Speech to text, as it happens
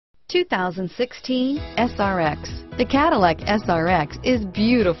2016 SRX. The Cadillac SRX is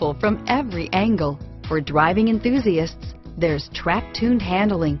beautiful from every angle. For driving enthusiasts, there's track-tuned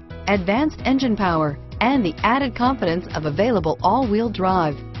handling, advanced engine power, and the added confidence of available all-wheel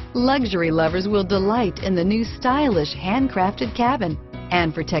drive. Luxury lovers will delight in the new stylish handcrafted cabin.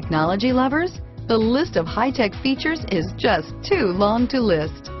 And for technology lovers, the list of high-tech features is just too long to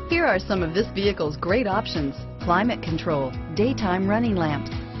list. Here are some of this vehicle's great options: climate control, daytime running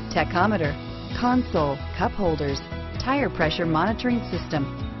lamps, tachometer, console, cup holders, tire pressure monitoring system,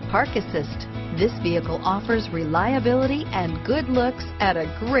 park assist. This vehicle offers reliability and good looks at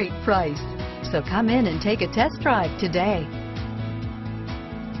a great price. So come in and take a test drive today.